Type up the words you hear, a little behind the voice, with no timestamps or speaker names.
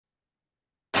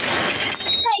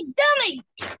Really?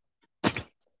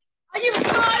 Are you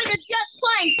retarded or just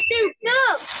plain stupid? No,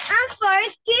 I'm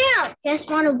Forrest Gump. Just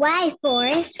run away,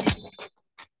 Forrest.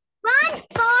 Run,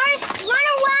 Forrest! Run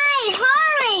away!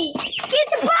 Hurry! Get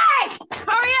the bus!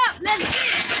 Hurry up, let's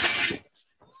get it.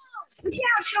 Look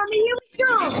out, Tommy, here we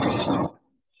go.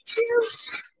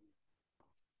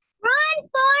 Run,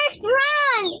 Forrest,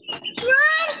 run!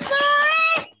 Run,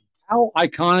 Forrest! How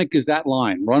iconic is that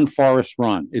line? Run, Forrest,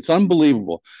 run. It's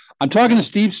unbelievable. I'm talking to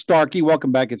Steve Starkey.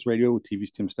 Welcome back. It's Radio with TV's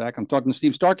Tim Stack. I'm talking to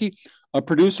Steve Starkey, a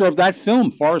producer of that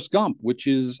film, Forrest Gump, which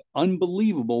is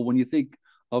unbelievable when you think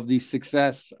of the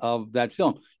success of that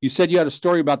film. You said you had a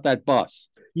story about that bus.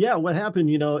 Yeah, what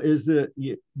happened, is that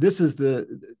this is the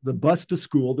bus to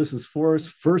school. This is Forrest's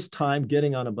first time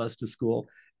getting on a bus to school.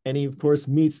 And he, of course,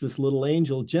 meets this little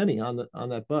angel, Jenny, on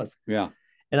that bus. Yeah.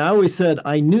 And I always said,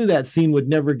 I knew that scene would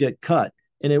never get cut.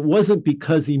 And it wasn't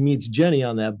because he meets Jenny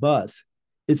on that bus.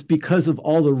 It's because of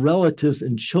all the relatives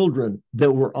and children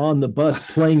that were on the bus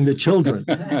playing the children.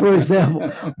 For example,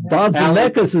 Bob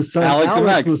Zemeckis' son, Alex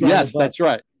was on yes, the bus. That's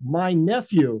right. My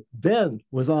nephew, Ben,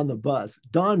 was on the bus.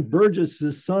 Don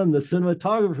Burgess's son, the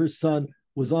cinematographer's son,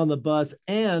 was on the bus.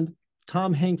 And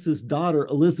Tom Hanks's daughter,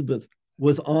 Elizabeth,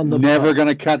 was on the bus. Never going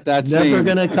to cut that scene. Never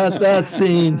going to cut that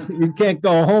scene. You can't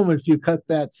go home if you cut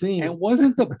that scene. And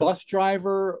wasn't the bus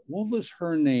driver, what was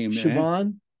her name?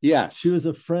 Siobhan? Yes. She was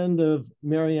a friend of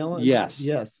Mary Ellen. Yes.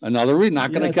 Yes. Another reason,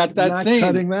 not going to cut that scene.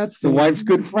 Cutting that scene. The wife's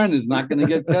good friend is not going to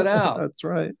get cut out. That's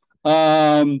right.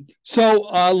 So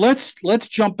let's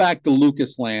jump back to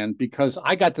Lucasland, because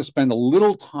I got to spend a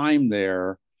little time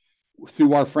there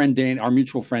through our friend Dan, our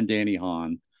mutual friend Danny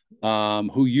Hahn,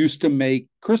 who used to make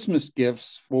Christmas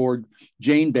gifts for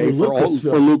Jane Bay for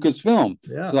Lucasfilm.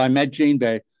 Yeah. So I met Jane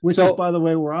Bay, which is, by the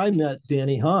way, where I met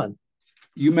Danny Hahn.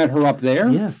 You met her up there?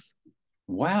 Yes.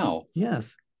 Wow.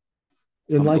 Yes.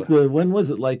 In when was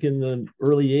it? Like in the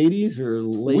early 80s or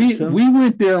late 70s? We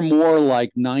went there more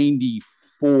like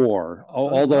 94,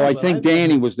 although I think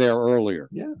Danny was there earlier.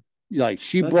 Yeah. Like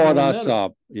she brought us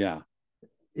up. Yeah.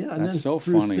 Yeah. And that's then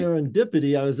through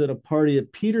serendipity, I was at a party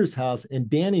at Peter's house and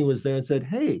Danny was there and said,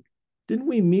 "Hey, didn't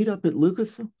we meet up at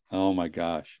Lucasfilm?" Oh my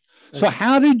gosh. So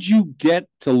how did you get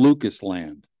to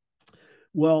Lucasland?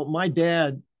 Well, my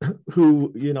dad,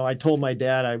 who, I told my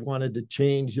dad I wanted to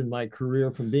change in my career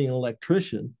from being an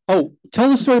electrician. Oh, tell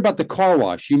the story about the car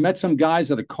wash. You met some guys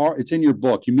at a car. It's in your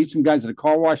book. You meet some guys at a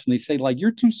car wash and they say, like,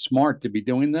 you're too smart to be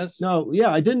doing this. No,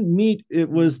 yeah, I didn't meet. It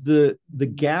was the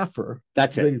gaffer.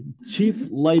 That's it. The chief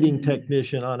lighting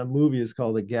technician on a movie is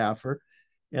called The Gaffer.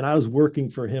 And I was working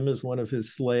for him as one of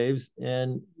his slaves.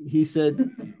 And he said,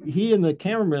 he and the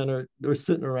cameraman are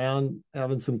sitting around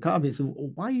having some coffee. He said,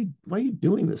 well, why are you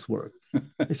doing this work?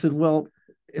 I said, well,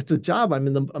 it's a job. I'm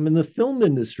in the film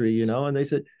industry, And they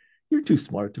said, you're too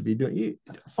smart to be doing. You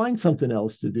find something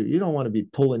else to do. You don't want to be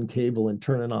pulling cable and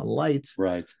turning on lights.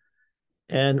 Right.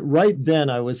 And right then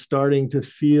I was starting to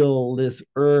feel this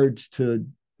urge to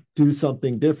do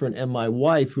something different. And my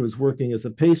wife, who was working as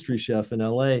a pastry chef in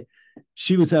LA,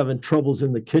 she was having troubles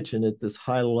in the kitchen at this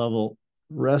high level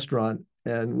restaurant.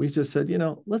 And we just said,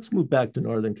 let's move back to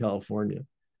Northern California.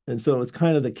 And so it's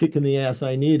kind of the kick in the ass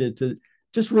I needed to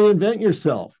just reinvent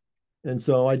yourself. And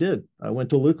so I did. I went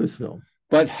to Lucasfilm.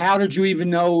 But how did you even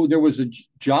know there was a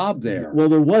job there? Well,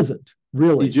 there wasn't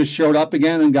really. You just showed up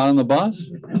again and got on the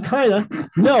bus? Kind of.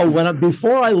 No,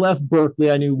 before I left Berkeley,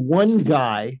 I knew one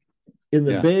guy in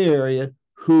the Bay Area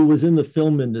who was in the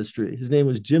film industry. His name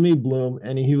was Jimmy Bloom,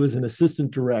 and he was an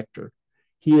assistant director.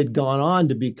 He had gone on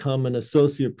to become an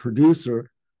associate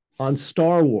producer on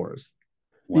Star Wars.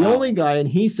 Wow. The only guy, and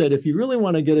he said, if you really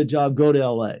want to get a job, go to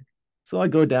LA. So I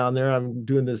go down there, I'm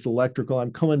doing this electrical,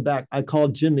 I'm coming back. I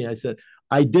called Jimmy, I said,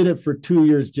 I did it for 2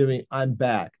 years, Jimmy, I'm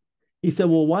back. He said,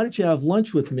 well, why don't you have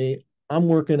lunch with me? I'm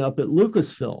working up at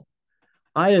Lucasfilm.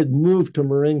 I had moved to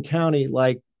Marin County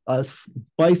like a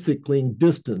bicycling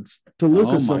distance to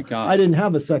Lucasfilm. Oh my gosh. I didn't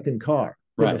have a second car,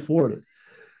 couldn't afford it.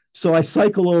 So I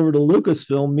cycle over to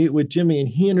Lucasfilm, meet with Jimmy, and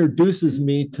he introduces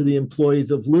me to the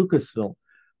employees of Lucasfilm,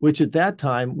 which at that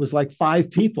time was like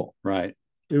 5 people. Right.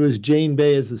 It was Jane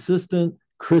Bay as assistant,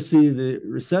 Chrissy, the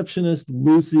receptionist,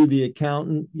 Lucy, the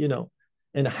accountant,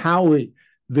 and Howie,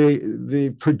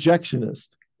 the projectionist.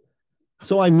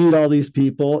 So I meet all these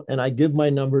people and I give my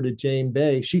number to Jane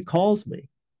Bay. She calls me.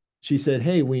 She said,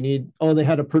 hey, they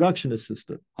had a production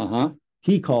assistant.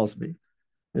 He calls me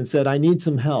and said, I need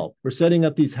some help. We're setting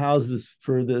up these houses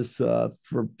for this,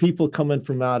 for people coming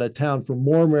from out of town for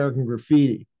More American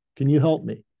Graffiti. Can you help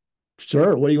me?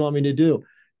 Sure. What do you want me to do?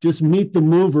 Just meet the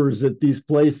movers at these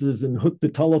places and hook the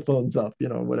telephones up,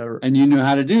 whatever. And you knew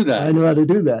how to do that. I knew how to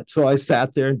do that. So I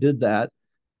sat there and did that.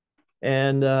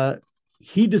 And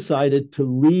he decided to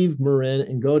leave Marin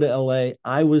and go to LA.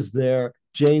 I was there.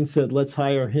 Jane said, let's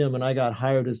hire him. And I got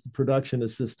hired as the production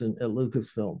assistant at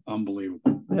Lucasfilm.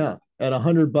 Unbelievable. Yeah. At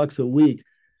 $100 a week.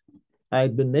 I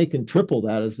had been making triple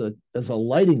that as a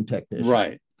lighting technician.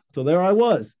 Right. So there I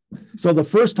was. So the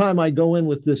first time I go in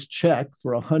with this check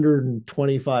for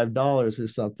 $125 or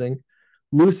something,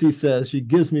 Lucy says, she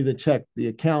gives me the check, the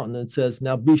accountant, and says,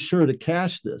 now be sure to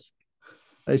cash this.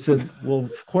 I said, well,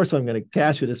 of course I'm going to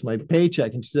cash it. It's my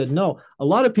paycheck. And she said, no, a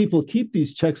lot of people keep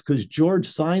these checks because George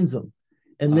signs them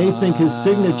and they think his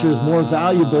signature is more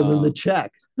valuable than the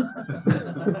check.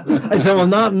 I said, well,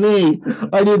 not me.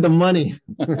 I need the money.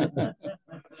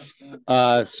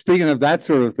 Speaking of that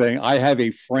sort of thing, I have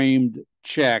a framed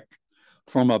check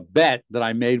from a bet that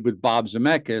I made with Bob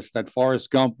Zemeckis that Forrest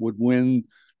Gump would win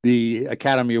the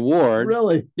Academy Award.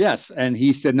 Really? Yes. And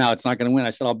he said, no, it's not going to win.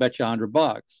 I said, I'll bet you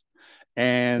 $100.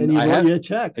 And he wrote you a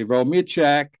check. They wrote me a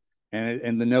check,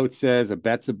 and the note says, a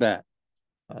bet's a bet.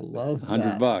 I love that.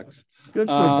 $100. Good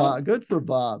for Bob. Good for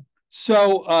Bob.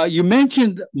 So you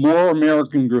mentioned More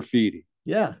American Graffiti.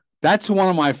 Yeah. That's one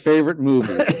of my favorite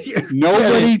movies.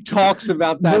 Nobody talks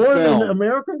about that More film. than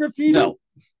American Graffiti? No.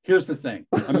 Here's the thing.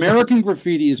 American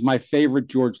Graffiti is my favorite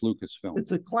George Lucas film.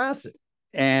 It's a classic.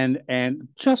 And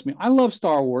trust me, I love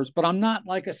Star Wars, but I'm not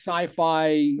like a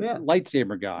sci-fi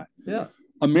lightsaber guy. Yeah.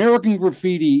 American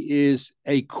Graffiti is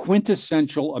a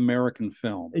quintessential American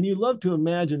film. And you love to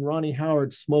imagine Ronnie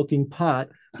Howard smoking pot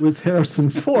with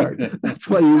Harrison Ford. That's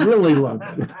why you really love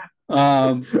it.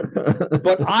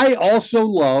 But I also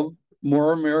love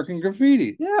More American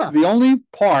Graffiti. Yeah. The only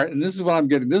part, and this is what I'm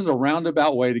getting, this is a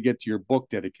roundabout way to get to your book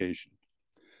dedication.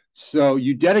 So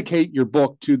you dedicate your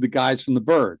book to the guys from the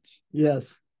Birds.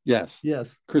 Yes. Yes.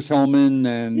 Yes. Chris Hillman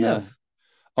and yes.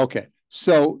 Okay.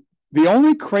 So the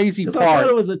only crazy part, I thought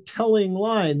it was a telling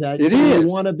line that you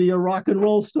want to be a rock and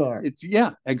roll star. It's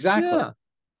exactly. Yeah.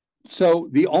 So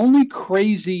the only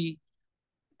crazy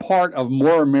part of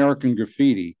More American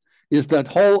Graffiti is that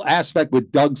whole aspect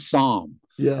with Doug Somm.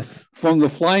 Yes. From the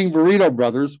Flying Burrito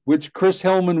Brothers, which Chris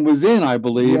Hillman was in, I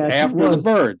believe, after the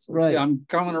Birds. Right. See, I'm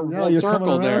coming a full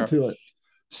circle there. To it.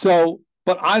 So,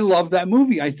 but I love that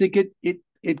movie. I think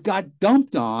it got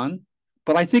dumped on,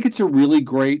 but I think it's a really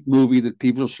great movie that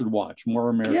people should watch. More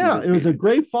American Graffiti. It was a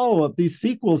great follow-up. These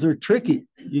sequels are tricky.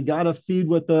 You got to feed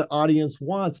what the audience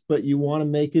wants, but you want to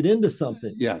make it into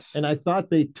something. Yes. And I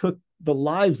thought they took the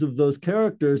lives of those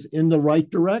characters in the right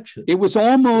direction. It was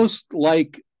almost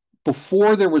like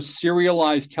before there was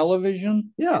serialized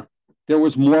television. Yeah. There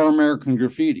was More American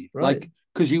Graffiti. Right. Like,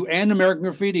 because you end American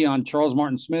Graffiti on Charles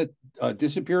Martin Smith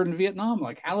disappeared in Vietnam.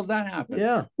 Like, how did that happen?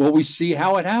 Yeah. Well, we see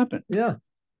how it happened. Yeah.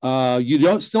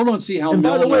 You still don't see how. And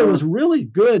by the way, it was really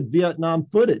good Vietnam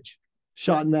footage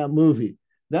shot in that movie.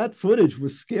 That footage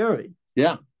was scary.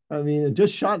 Yeah. I mean, it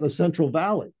just shot in the Central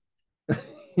Valley.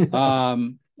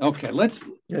 Okay,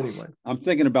 anyway. I'm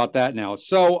thinking about that now.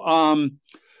 So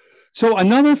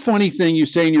another funny thing you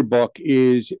say in your book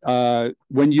is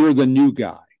when you're the new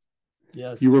guy.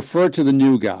 Yes. You refer to the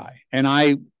new guy.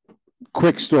 And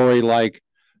quick story, like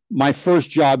my first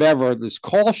job ever, this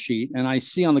call sheet, and I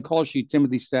see on the call sheet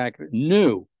Timothy Stack,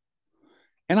 new.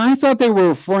 And I thought they were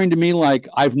referring to me like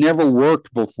I've never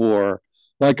worked before,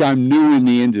 like I'm new in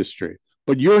the industry.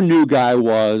 But your new guy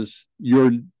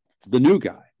you're the new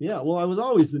guy. Yeah, well, I was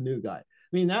always the new guy. I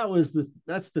mean,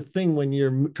 that's the thing when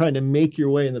you're trying to make your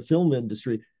way in the film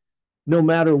industry. No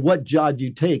matter what job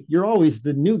you take, you're always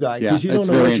the new guy because you don't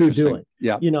know what you're doing.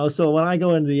 Yeah. So when I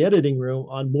go into the editing room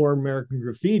on More American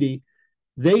Graffiti,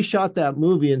 they shot that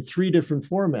movie in 3 different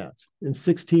formats: in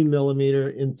 16 millimeter,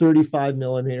 in 35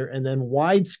 millimeter, and then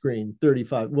widescreen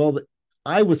 35. Well,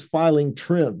 I was filing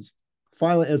trims.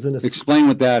 Explain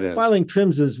what that is. Filing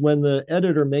trims is when the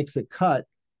editor makes a cut.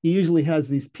 He usually has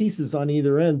these pieces on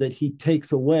either end that he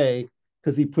takes away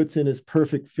because he puts in his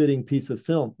perfect fitting piece of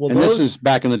film. Well, this is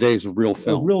back in the days of real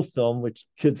film. Real film, which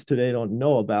kids today don't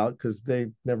know about because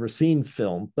they've never seen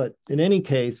film. But in any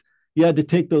case, you had to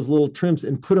take those little trims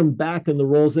and put them back in the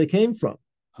rolls they came from.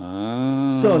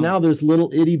 Oh. So now there's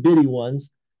little itty bitty ones,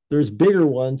 there's bigger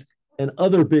ones, and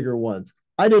other bigger ones.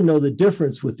 I didn't know the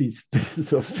difference with these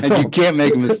pieces of film. And you can't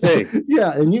make a mistake.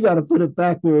 Yeah, and you got to put it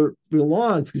back where it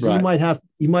belongs because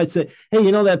you might say,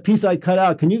 hey, that piece I cut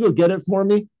out, can you go get it for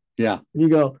me? Yeah. And you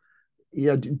go,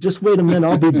 yeah, just wait a minute,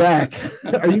 I'll be back.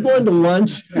 Are you going to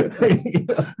lunch?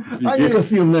 I need a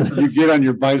few minutes. You get on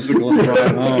your bicycle and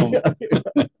drive home.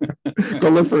 Go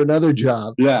look for another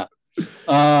job. Yeah.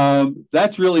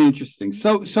 That's really interesting.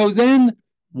 So then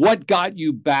what got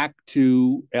you back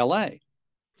to LA?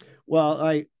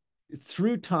 Well,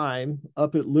 through time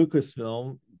up at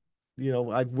Lucasfilm,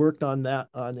 I worked on that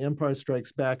on Empire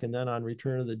Strikes Back and then on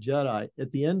Return of the Jedi,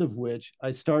 at the end of which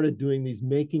I started doing these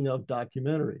making of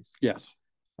documentaries. Yes.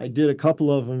 I did a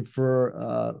couple of them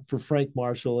for Frank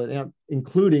Marshall, and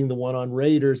including the one on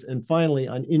Raiders and finally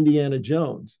on Indiana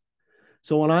Jones.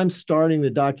 So when I'm starting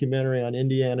the documentary on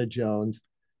Indiana Jones,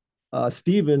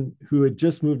 Steven, who had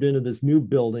just moved into this new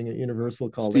building at Universal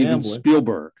called Steven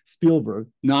Amblin. Spielberg.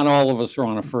 Not all of us are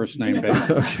on a first name basis.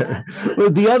 Okay. Well,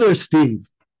 the other Steve.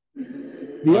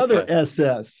 The other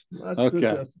SS.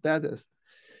 That is.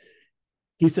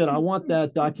 He said, I want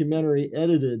that documentary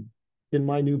edited in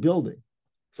my new building.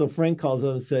 So Frank calls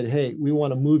up and said, hey, we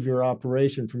want to move your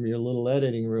operation from your little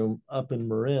editing room up in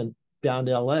Marin down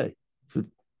to LA. Said,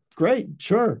 great,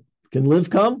 sure. Can Liv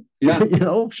come? Yeah.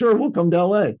 Sure, we'll come to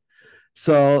LA.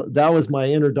 So that was my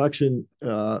introduction,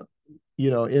 into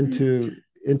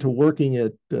working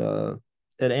at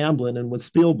Amblin and with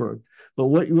Spielberg.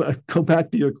 But go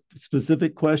back to your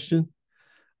specific question.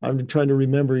 I'm trying to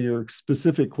remember your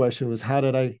specific question was how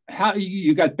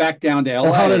you got back down to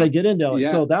LA? How did I get into LA?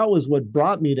 Yeah. So that was what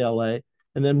brought me to LA.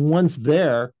 And then once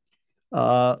there,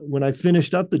 when I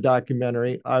finished up the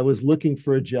documentary, I was looking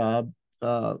for a job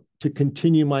to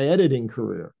continue my editing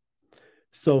career.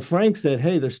 So Frank said,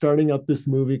 hey, they're starting up this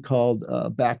movie called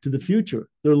Back to the Future.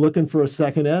 They're looking for a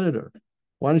second editor.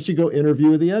 Why don't you go interview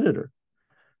with the editor?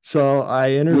 So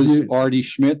I interviewed. Was Artie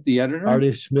Schmidt the editor?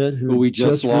 Artie Schmidt, who we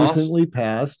just recently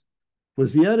passed,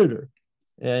 was the editor.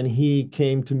 And he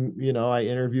came to, I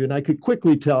interviewed, and I could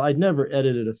quickly tell I'd never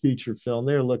edited a feature film.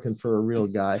 They were looking for a real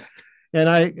guy. And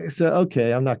I said,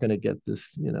 okay, I'm not going to get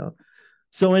this,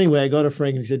 So anyway, I go to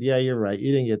Frank and he said, yeah, you're right.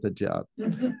 You didn't get the job.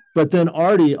 But then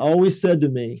Artie always said to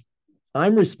me,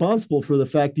 I'm responsible for the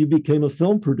fact you became a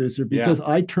film producer because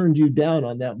I turned you down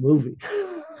on that movie.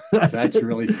 That's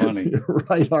really funny. You're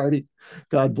right, Artie.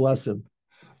 God bless him.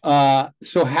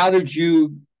 So how did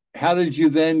you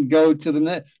then go to the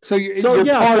next? So you're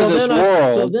part of this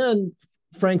world. So then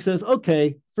Frank says,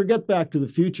 okay, forget Back to the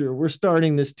Future. We're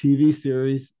starting this TV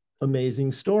series,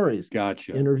 Amazing Stories.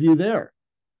 Gotcha. Interview there.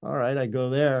 All right, I go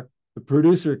there. The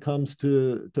producer comes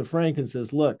to Frank and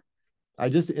says, look, I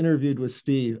just interviewed with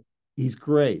Steve. He's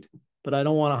great, but I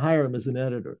don't want to hire him as an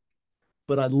editor.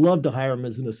 But I'd love to hire him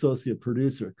as an associate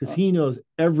producer because he knows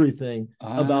everything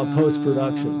about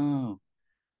post-production.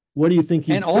 What do you think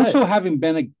he'd say? Also having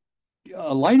been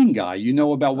a lighting guy,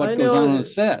 about what goes on a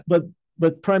set.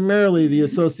 But primarily the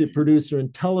associate producer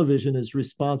in television is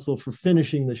responsible for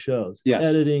finishing the shows. Yes.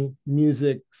 Editing,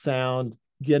 music, sound,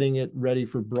 getting it ready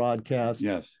for broadcast.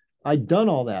 Yes. I'd done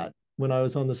all that when I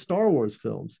was on the Star Wars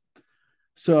films.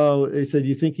 So they said,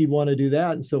 you think you'd want to do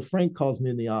that? And so Frank calls me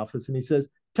in the office and he says,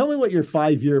 tell me what your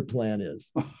 5-year plan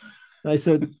is. And I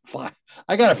said,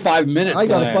 I got a 5-minute plan. I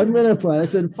got a 5-minute plan. I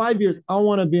said, in 5 years, I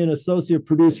want to be an associate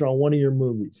producer on one of your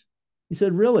movies. He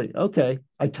said, really? Okay.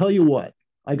 I tell you what,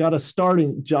 I got a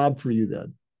starting job for you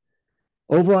then.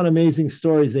 Over on Amazing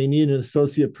Stories, they need an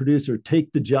associate producer.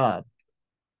 Take the job.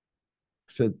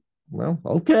 I said, well,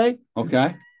 okay.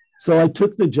 Okay. So I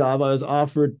took the job. I was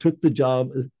offered, took the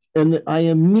job, and I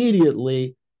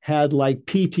immediately had like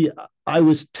PT. I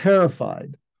was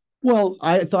terrified. Well,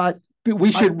 I thought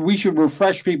we should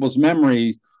refresh people's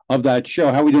memory of that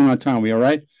show. How are we doing on time? We all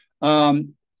right?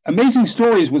 Amazing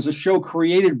Stories was a show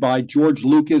created by George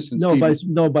Lucas and by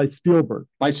Spielberg.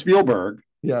 By Spielberg.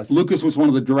 Yes. Lucas was one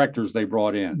of the directors they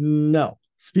brought in. No.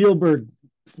 Spielberg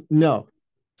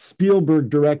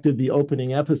directed the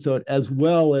opening episode as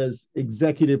well as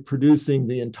executive producing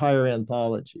the entire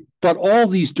anthology. But all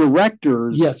these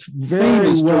directors, yes,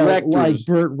 very well, directors, like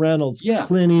Burt Reynolds,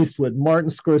 Clint Eastwood, Martin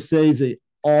Scorsese,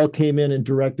 all came in and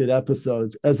directed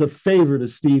episodes as a favor to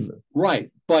Steven.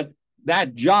 Right. But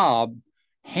that job,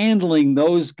 handling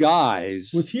those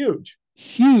guys, was huge.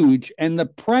 Huge. And the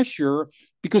pressure,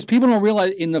 because people don't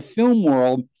realize in the film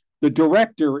world, the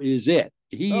director is it.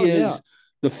 He is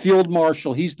the field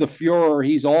marshal, he's the Fuhrer,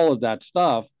 he's all of that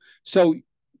stuff. So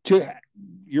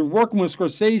you're working with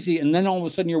Scorsese, and then all of a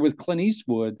sudden you're with Clint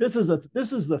Eastwood. This is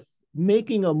the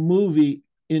making a movie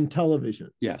in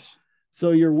television. Yes.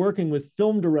 So you're working with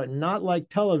film direct, not like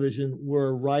television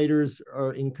where writers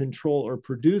are in control or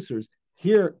producers.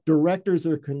 Here, directors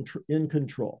are in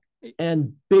control,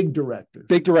 and big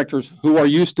directors who are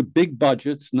used to big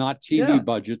budgets, not TV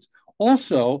budgets.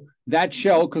 Also, that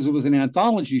show, because it was an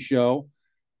anthology show,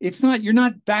 you're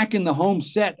not back in the home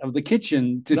set of the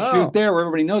kitchen to shoot there where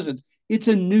everybody knows it. It's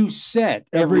a new set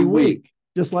every week.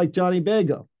 Just like Johnny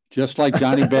Bago. Just like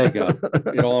Johnny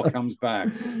Bago. It all comes back.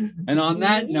 And on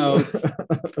that note,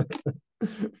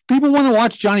 people want to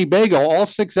watch Johnny Bago. All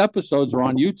 6 episodes are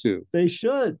on YouTube. They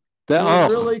should. They're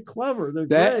really clever. They're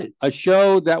great. A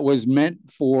show that was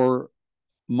meant for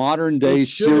modern day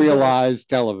serialized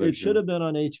television. It should have been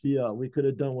on HBO. We could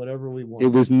have done whatever we wanted. It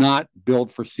was not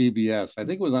built for CBS. I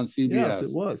think it was on CBS. Yes,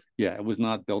 it was. Yeah, it was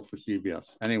not built for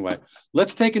CBS. Anyway,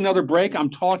 let's take another break. I'm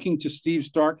talking to Steve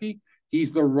Starkey.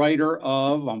 He's the writer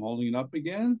of, I'm holding it up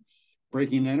again,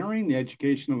 Breaking and Entering, The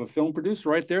Education of a Film Producer.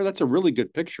 Right there. That's a really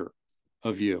good picture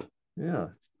of you. Yeah.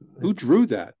 Who drew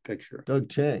that picture? Doug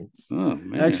Chang. Oh,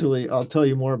 man. Actually, I'll tell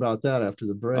you more about that after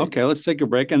the break. Okay, let's take a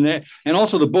break. And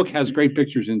also the book has great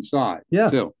pictures inside.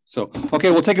 Yeah. Too. So, okay,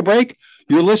 we'll take a break.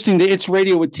 You're listening to It's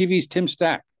Radio with TV's Tim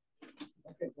Stack.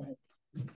 Okay, go ahead.